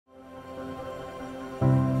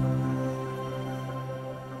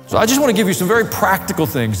So I just want to give you some very practical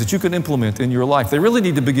things that you can implement in your life. They really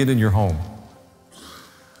need to begin in your home.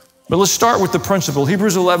 But let's start with the principle.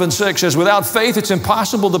 Hebrews 11:6 says, without faith, it's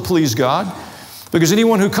impossible to please God, because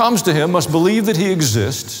anyone who comes to him must believe that he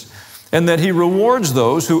exists and that he rewards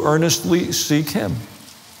those who earnestly seek him.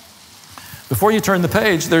 Before you turn the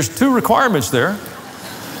page, there's two requirements there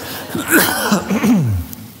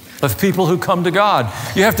of people who come to God.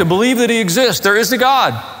 You have to believe that he exists. There is a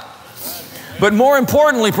God. But more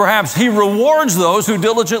importantly, perhaps, he rewards those who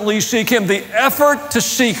diligently seek him. The effort to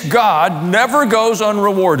seek God never goes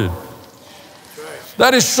unrewarded.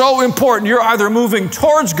 That is so important. You're either moving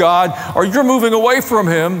towards God or you're moving away from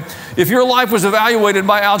him. If your life was evaluated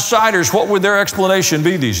by outsiders, what would their explanation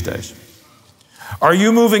be these days? Are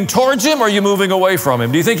you moving towards him or are you moving away from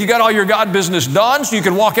him? Do you think you got all your God business done so you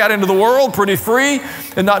can walk out into the world pretty free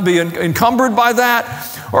and not be encumbered by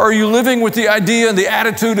that? Or are you living with the idea and the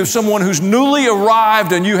attitude of someone who's newly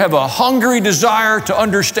arrived and you have a hungry desire to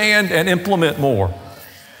understand and implement more?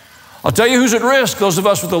 I'll tell you who's at risk, those of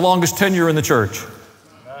us with the longest tenure in the church.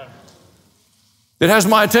 It has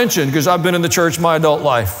my attention because I've been in the church my adult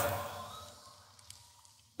life.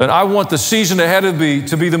 And I want the season ahead of me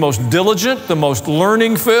to be the most diligent, the most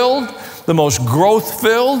learning-filled, the most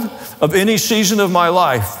growth-filled of any season of my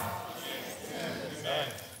life.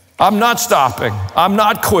 I'm not stopping. I'm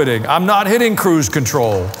not quitting. I'm not hitting cruise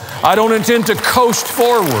control. I don't intend to coast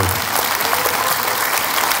forward.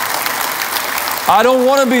 I don't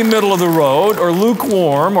want to be middle of the road or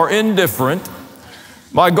lukewarm or indifferent.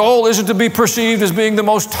 My goal isn't to be perceived as being the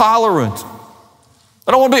most tolerant.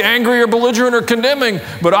 I don't want to be angry or belligerent or condemning,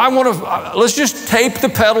 but I want to, let's just tape the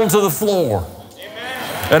pedal to the floor.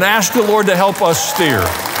 Amen. And ask the Lord to help us steer. Amen.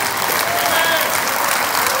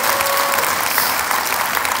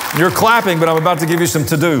 You're clapping, but I'm about to give you some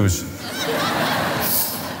to-dos.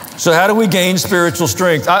 So how do we gain spiritual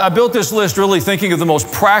strength? I built this list really thinking of the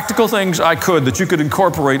most practical things I could that you could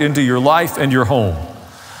incorporate into your life and your home.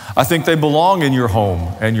 I think they belong in your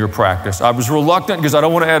home and your practice. I was reluctant because I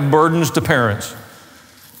don't want to add burdens to parents.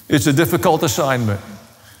 It's a difficult assignment,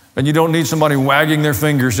 and you don't need somebody wagging their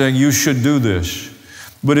finger saying you should do this.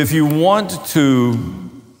 But if you want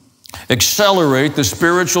to accelerate the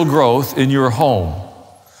spiritual growth in your home,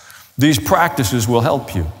 these practices will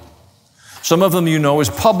help you. Some of them you know as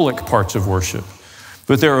public parts of worship,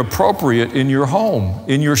 but they're appropriate in your home,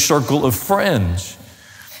 in your circle of friends,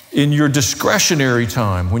 in your discretionary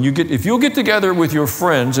time. If you'll get together with your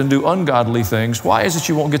friends and do ungodly things, why is it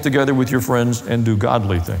you won't get together with your friends and do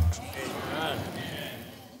godly things?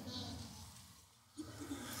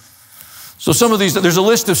 So some of these, there's a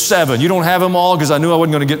list of 7. You don't have them all because I knew I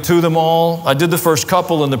wasn't going to get to them all. I did the first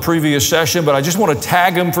couple in the previous session, but I just want to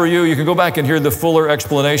tag them for you. You can go back and hear the fuller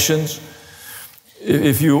explanations.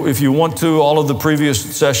 If you want to, all of the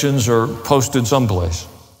previous sessions are posted someplace.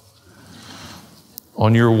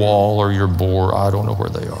 On your wall or your board, I don't know where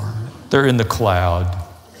they are. They're in the cloud.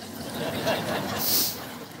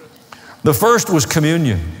 The first was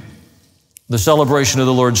communion, the celebration of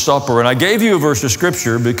the Lord's Supper. And I gave you a verse of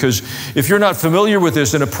scripture because if you're not familiar with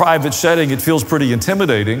this in a private setting, it feels pretty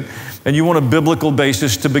intimidating, and you want a biblical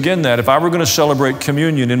basis to begin that. If I were going to celebrate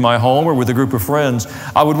communion in my home or with a group of friends,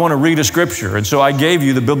 I would want to read a scripture. And so I gave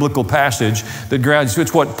you the biblical passage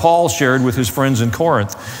it's what Paul shared with his friends in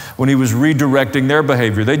Corinth when he was redirecting their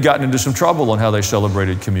behavior. They'd gotten into some trouble on how they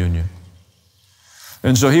celebrated communion.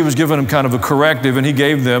 And so he was giving them kind of a corrective, and he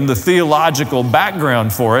gave them the theological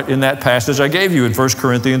background for it in that passage I gave you in 1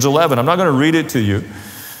 Corinthians 11. I'm not going to read it to you,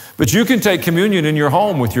 but you can take communion in your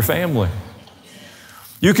home with your family.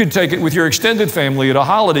 You can take it with your extended family at a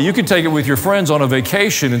holiday. You can take it with your friends on a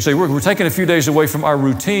vacation and say, we're taking a few days away from our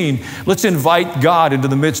routine. Let's invite God into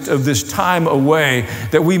the midst of this time away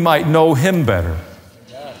that we might know him better.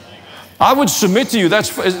 I would submit to you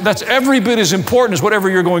that's every bit as important as whatever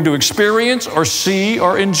you're going to experience or see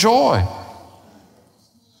or enjoy.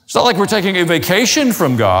 It's not like we're taking a vacation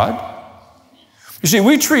from God. You see,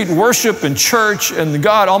 we treat worship and church and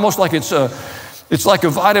God almost like it's like a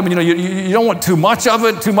vitamin. You don't want too much of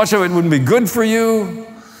it. Too much of it wouldn't be good for you.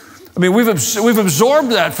 I mean, we've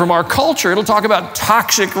absorbed that from our culture. It'll talk about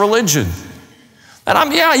toxic religion.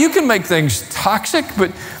 And you can make things toxic,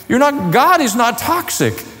 but God is not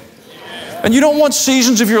toxic. And you don't want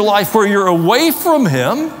seasons of your life where you're away from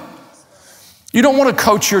him. You don't want to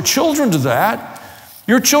coach your children to that.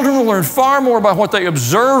 Your children will learn far more by what they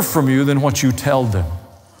observe from you than what you tell them.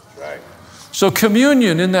 Right. So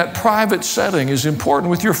communion in that private setting is important.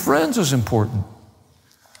 With your friends is important.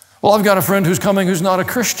 Well, I've got a friend who's coming who's not a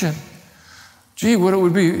Christian. Gee, what it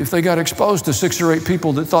would be if they got exposed to 6 or 8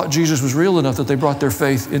 people that thought Jesus was real enough that they brought their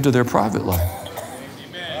faith into their private life.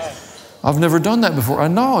 I've never done that before. I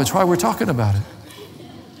know, it's why we're talking about it.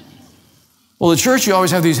 Well, at church, you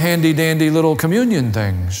always have these handy-dandy little communion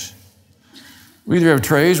things. We either have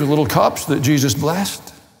trays with little cups that Jesus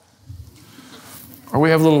blessed, or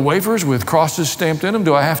we have little wafers with crosses stamped in them.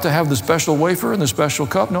 Do I have to have the special wafer and the special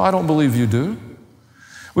cup? No, I don't believe you do.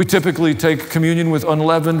 We typically take communion with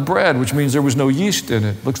unleavened bread, which means there was no yeast in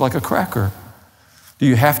it. Looks like a cracker. Do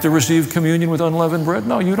you have to receive communion with unleavened bread?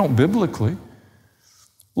 No, you don't biblically.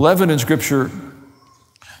 Leaven in Scripture,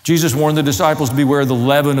 Jesus warned the disciples to beware the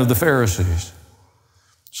leaven of the Pharisees.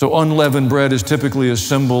 So unleavened bread is typically a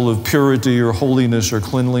symbol of purity or holiness or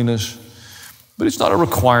cleanliness. But it's not a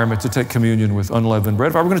requirement to take communion with unleavened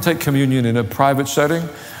bread. If I were going to take communion in a private setting,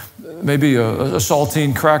 maybe a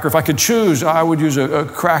saltine cracker. If I could choose, I would use a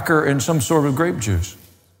cracker and some sort of grape juice.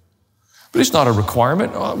 But it's not a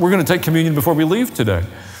requirement. We're going to take communion before we leave today.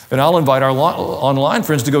 And I'll invite our online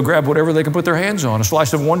friends to go grab whatever they can put their hands on, a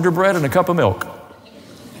slice of Wonder Bread and a cup of milk.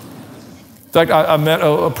 In fact, I met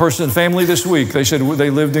a person, family this week. They said they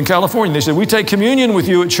lived in California. They said, we take communion with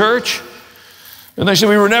you at church. And they said,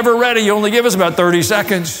 we were never ready. You only give us about 30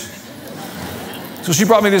 seconds. So she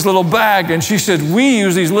brought me this little bag, and she said, we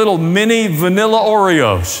use these little mini vanilla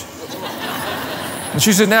Oreos. And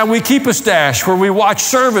she said, now we keep a stash where we watch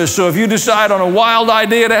service, so if you decide on a wild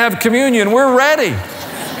idea to have communion, we're ready.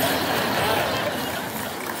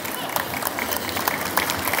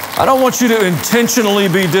 I don't want you to intentionally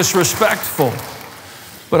be disrespectful,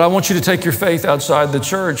 but I want you to take your faith outside the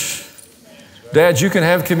church. Dads, you can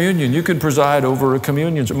have communion. You can preside over a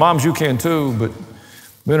communion. Moms, you can too, but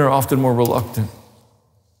men are often more reluctant.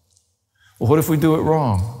 Well, what if we do it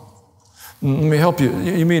wrong? Let me help you.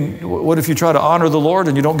 You mean, what if you try to honor the Lord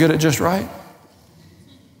and you don't get it just right?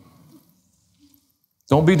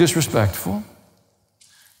 Don't be disrespectful.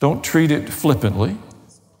 Don't treat it flippantly.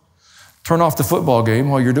 Turn off the football game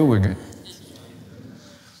while you're doing it.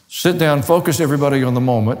 Sit down, focus everybody on the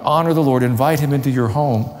moment, honor the Lord, invite Him into your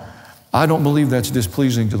home. I don't believe that's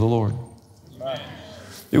displeasing to the Lord.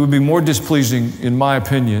 It would be more displeasing, in my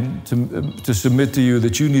opinion, to submit to you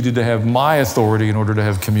that you needed to have my authority in order to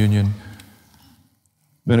have communion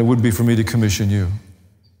than it would be for me to commission you.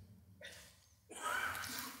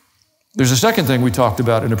 There's a second thing we talked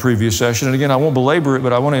about in a previous session, and again, I won't belabor it,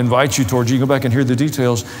 but I want to invite you towards, you can go back and hear the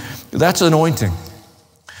details. That's anointing.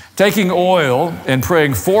 Taking oil and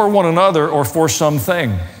praying for one another or for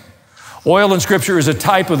something. Oil in Scripture is a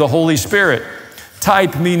type of the Holy Spirit.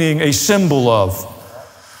 Type meaning a symbol of.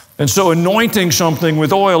 And so anointing something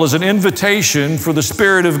with oil is an invitation for the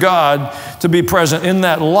Spirit of God to be present in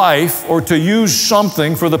that life or to use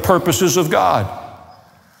something for the purposes of God.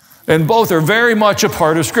 And both are very much a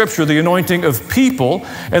part of Scripture, the anointing of people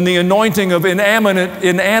and the anointing of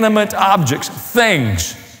inanimate objects,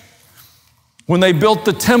 things. When they built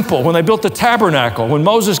the temple, when they built the tabernacle, when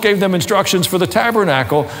Moses gave them instructions for the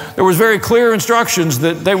tabernacle, there was very clear instructions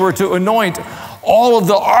that they were to anoint all of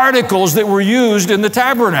the articles that were used in the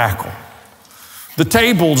tabernacle. The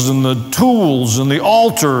tables and the tools and the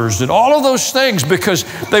altars and all of those things, because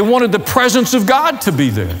they wanted the presence of God to be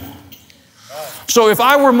there. So if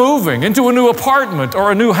I were moving into a new apartment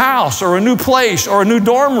or a new house or a new place or a new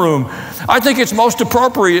dorm room, I think it's most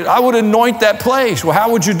appropriate, I would anoint that place. Well,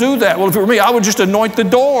 how would you do that? Well, if it were me, I would just anoint the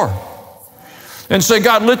door and say,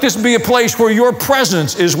 God, let this be a place where your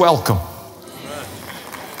presence is welcome.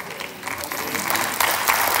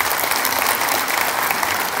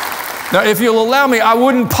 Now, if you'll allow me, I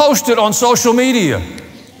wouldn't post it on social media.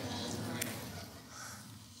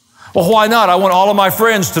 Well, why not? I want all of my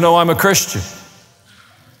friends to know I'm a Christian.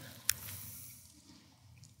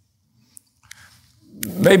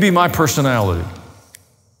 Maybe my personality.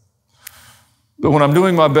 But when I'm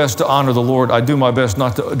doing my best to honor the Lord, I do my best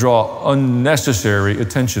not to draw unnecessary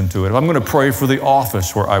attention to it. If I'm going to pray for the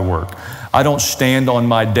office where I work, I don't stand on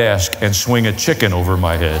my desk and swing a chicken over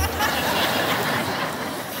my head.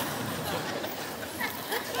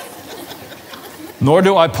 Nor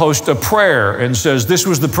do I post a prayer and says, this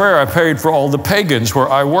was the prayer I prayed for all the pagans where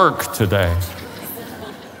I work today.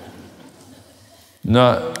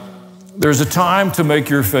 No, there's a time to make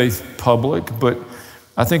your faith public, but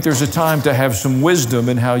I think there's a time to have some wisdom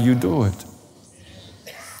in how you do it.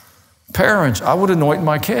 Parents, I would anoint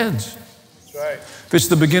my kids. That's right. If it's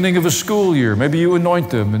the beginning of a school year, maybe you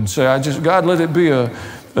anoint them and say, God, let it be a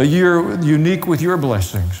year unique with your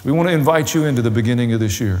blessings. We want to invite you into the beginning of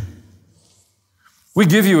this year. We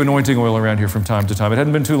give you anointing oil around here from time to time. It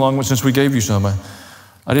hadn't been too long since we gave you some.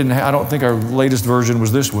 I don't think our latest version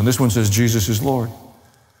was this one. This one says Jesus is Lord.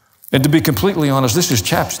 And to be completely honest, this is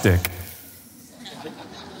chapstick.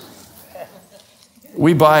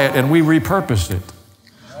 We buy it and we repurpose it.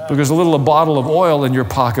 Because a bottle of oil in your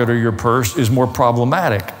pocket or your purse is more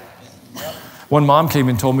problematic. One mom came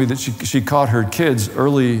and told me that she caught her kids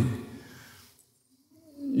early,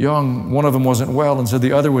 young. One of them wasn't well and said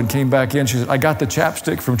the other one came back in. She said, I got the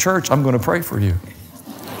chapstick from church. I'm going to pray for you.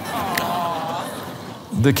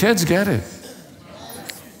 The kids get it.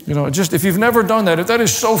 You know, just if you've never done that, if that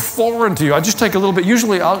is so foreign to you, I just take a little bit.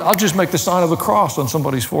 Usually I'll just make the sign of a cross on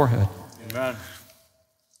somebody's forehead. Amen.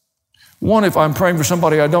 One, if I'm praying for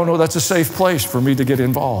somebody I don't know, that's a safe place for me to get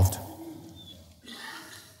involved.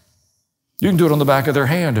 You can do it on the back of their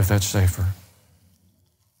hand if that's safer.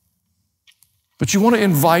 But you want to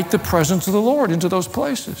invite the presence of the Lord into those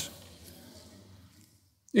places,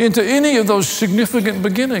 into any of those significant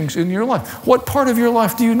beginnings in your life. What part of your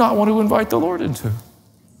life do you not want to invite the Lord into? You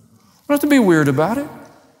don't have to be weird about it.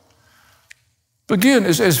 But again,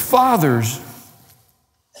 as fathers,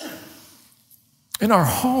 in our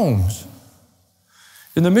homes,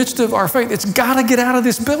 in the midst of our faith, it's got to get out of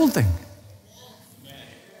this building.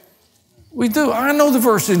 We do. I know the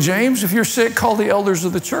verse in James, if you're sick, call the elders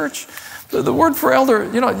of the church. The word for elder,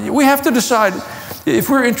 you know, we have to decide if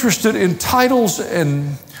we're interested in titles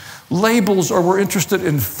and labels or we're interested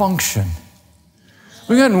in function.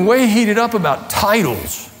 We've gotten way heated up about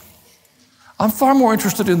titles. I'm far more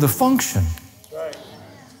interested in the function.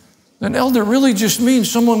 An elder really just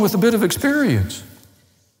means someone with a bit of experience.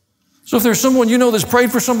 So if there's someone you know that's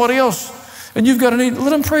prayed for somebody else and you've got a need, let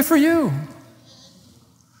them pray for you.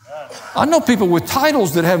 I know people with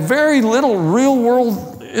titles that have very little real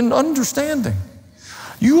world understanding.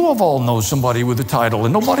 You all know somebody with a title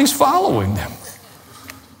and nobody's following them.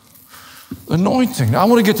 Anointing. Now I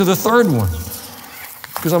want to get to the third one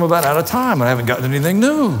because I'm about out of time and I haven't gotten anything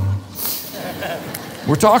new.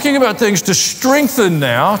 We're talking about things to strengthen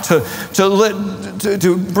now,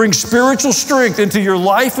 to bring spiritual strength into your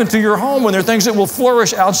life, into your home, and there are things that will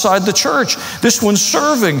flourish outside the church. This one's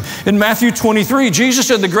serving. In Matthew 23, Jesus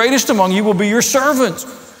said, the greatest among you will be your servant.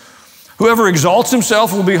 Whoever exalts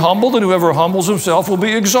himself will be humbled, and whoever humbles himself will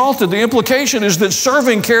be exalted. The implication is that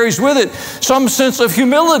serving carries with it some sense of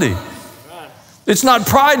humility. It's not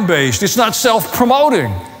pride-based. It's not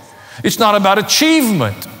self-promoting. It's not about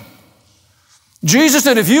achievement. Jesus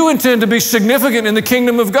said, if you intend to be significant in the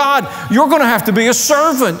kingdom of God, you're going to have to be a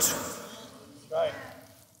servant. Right.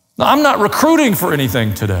 Now, I'm not recruiting for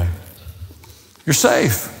anything today. You're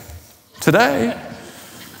safe today.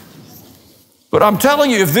 But I'm telling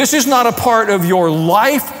you, if this is not a part of your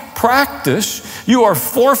life practice, you are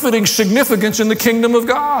forfeiting significance in the kingdom of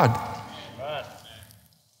God. Right.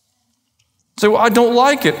 Say, well, I don't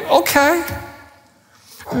like it. Okay.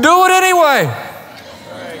 Do it anyway.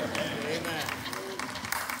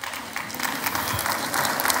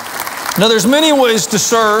 Now, there's many ways to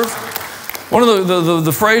serve. One of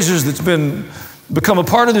the phrases that's become a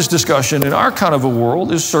part of this discussion in our kind of a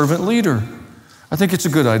world is servant leader. I think it's a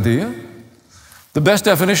good idea. The best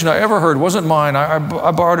definition I ever heard wasn't mine.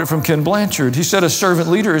 I borrowed it from Ken Blanchard. He said a servant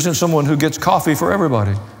leader isn't someone who gets coffee for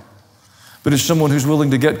everybody, but it's someone who's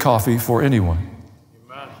willing to get coffee for anyone.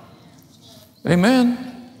 Amen.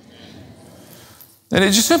 Amen. And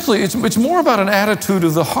it just simply, it's more about an attitude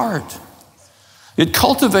of the heart. It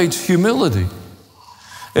cultivates humility.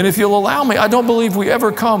 And if you'll allow me, I don't believe we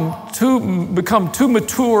ever become too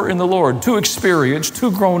mature in the Lord, too experienced,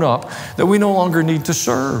 too grown up, that we no longer need to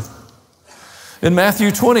serve. In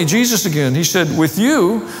Matthew 20, Jesus again, he said, with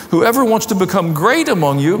you, whoever wants to become great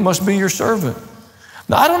among you must be your servant.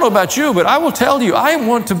 Now, I don't know about you, but I will tell you, I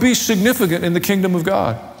want to be significant in the kingdom of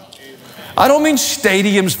God. I don't mean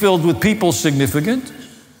stadiums filled with people significant.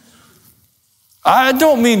 I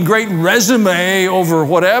don't mean great resume over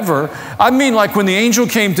whatever. I mean like when the angel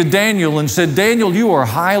came to Daniel and said, Daniel, you are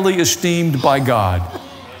highly esteemed by God.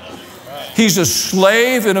 He's a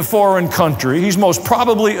slave in a foreign country. He's most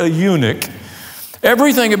probably a eunuch.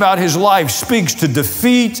 Everything about his life speaks to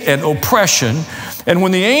defeat and oppression. And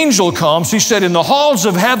when the angel comes, he said, in the halls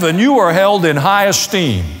of heaven, you are held in high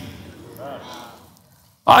esteem.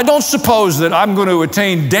 I don't suppose that I'm going to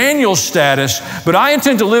attain Daniel's status, but I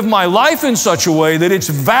intend to live my life in such a way that it's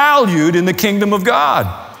valued in the kingdom of God.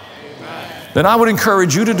 Amen. Then I would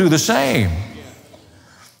encourage you to do the same.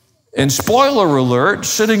 And spoiler alert,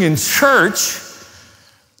 sitting in church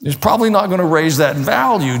is probably not going to raise that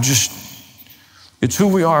value. It's who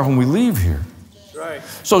we are when we leave here. Right.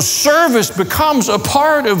 So service becomes a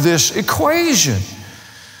part of this equation.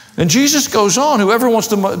 And Jesus goes on, whoever wants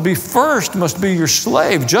to be first must be your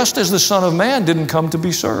slave, just as the Son of Man didn't come to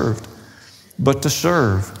be served, but to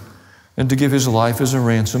serve and to give his life as a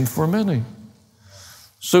ransom for many.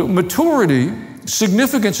 So maturity,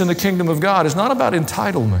 significance in the kingdom of God is not about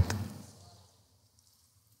entitlement.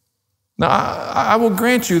 Now, I will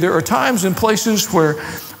grant you, there are times and places where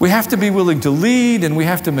we have to be willing to lead and we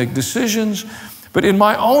have to make decisions. But in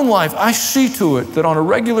my own life, I see to it that on a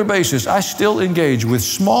regular basis, I still engage with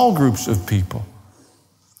small groups of people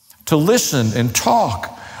to listen and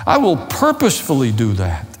talk. I will purposefully do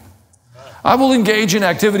that. I will engage in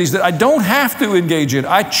activities that I don't have to engage in.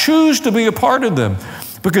 I choose to be a part of them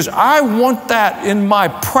because I want that in my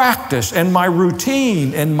practice and my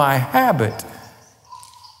routine and my habit.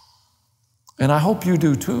 And I hope you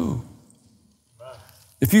do too.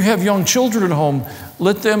 If you have young children at home,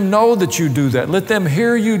 let them know that you do that. Let them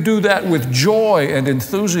hear you do that with joy and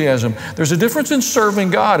enthusiasm. There's a difference in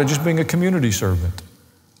serving God and just being a community servant.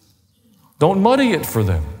 Don't muddy it for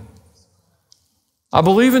them. I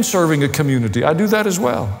believe in serving a community. I do that as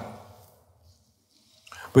well.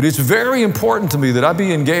 But it's very important to me that I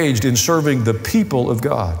be engaged in serving the people of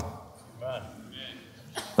God.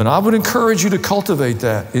 And I would encourage you to cultivate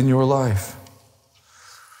that in your life.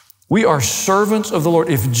 We are servants of the Lord.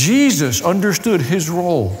 If Jesus understood his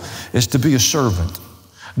role as to be a servant,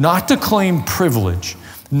 not to claim privilege,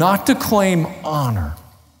 not to claim honor,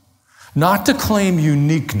 not to claim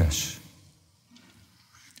uniqueness,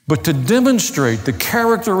 but to demonstrate the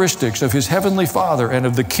characteristics of his heavenly Father and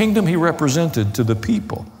of the kingdom he represented to the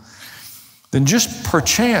people, then just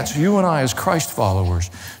perchance you and I as Christ followers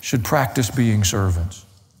should practice being servants.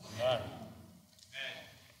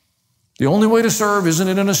 The only way to serve isn't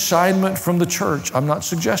in an assignment from the church. I'm not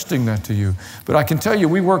suggesting that to you. But I can tell you,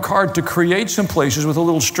 we work hard to create some places with a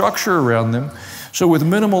little structure around them. So with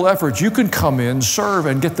minimal effort, you can come in, serve,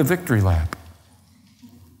 and get the victory lap.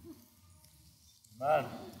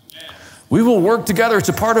 We will work together. It's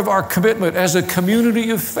a part of our commitment as a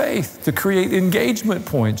community of faith to create engagement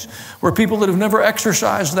points where people that have never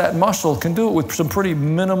exercised that muscle can do it with some pretty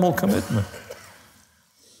minimal commitment.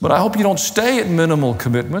 But I hope you don't stay at minimal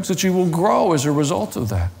commitments, that you will grow as a result of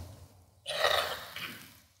that.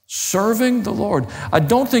 Serving the Lord. I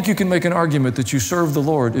don't think you can make an argument that you serve the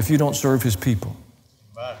Lord if you don't serve his people.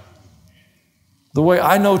 The way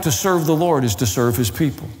I know to serve the Lord is to serve his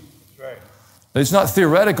people. It's not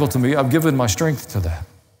theoretical to me. I've given my strength to that.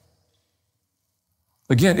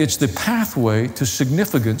 Again, it's the pathway to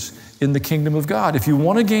significance in the kingdom of God. If you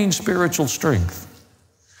want to gain spiritual strength,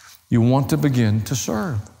 you want to begin to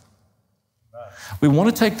serve. We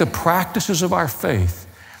want to take the practices of our faith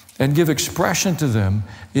and give expression to them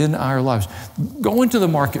in our lives. Go into the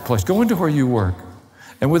marketplace, go into where you work,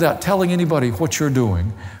 and without telling anybody what you're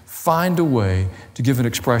doing, find a way to give an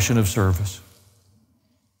expression of service.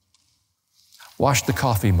 Wash the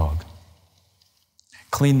coffee mug,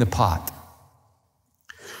 clean the pot,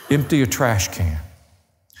 empty a trash can,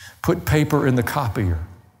 put paper in the copier.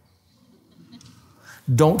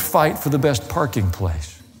 Don't fight for the best parking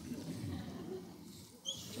place.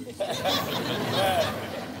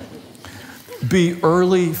 Be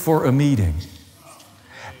early for a meeting.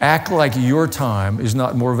 Act like your time is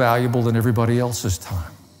not more valuable than everybody else's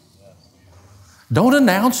time. Don't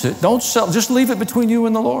announce it. Don't sell. Just leave it between you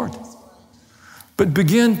and the Lord. But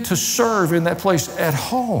begin to serve in that place at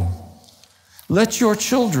home. Let your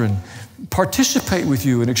children participate with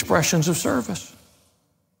you in expressions of service.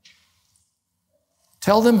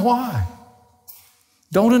 Tell them why.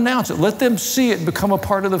 Don't announce it. Let them see it become a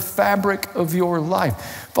part of the fabric of your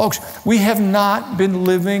life. Folks, we have not been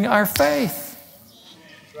living our faith.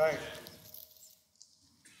 Right.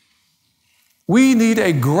 We need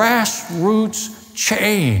a grassroots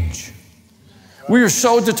change. We are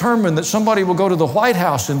so determined that somebody will go to the White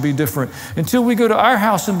House and be different. Until we go to our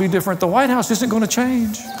house and be different, the White House isn't going to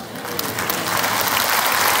change.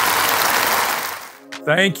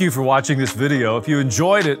 Thank you for watching this video. If you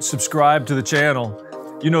enjoyed it, subscribe to the channel.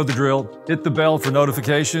 You know the drill. Hit the bell for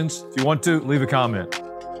notifications. If you want to, leave a comment.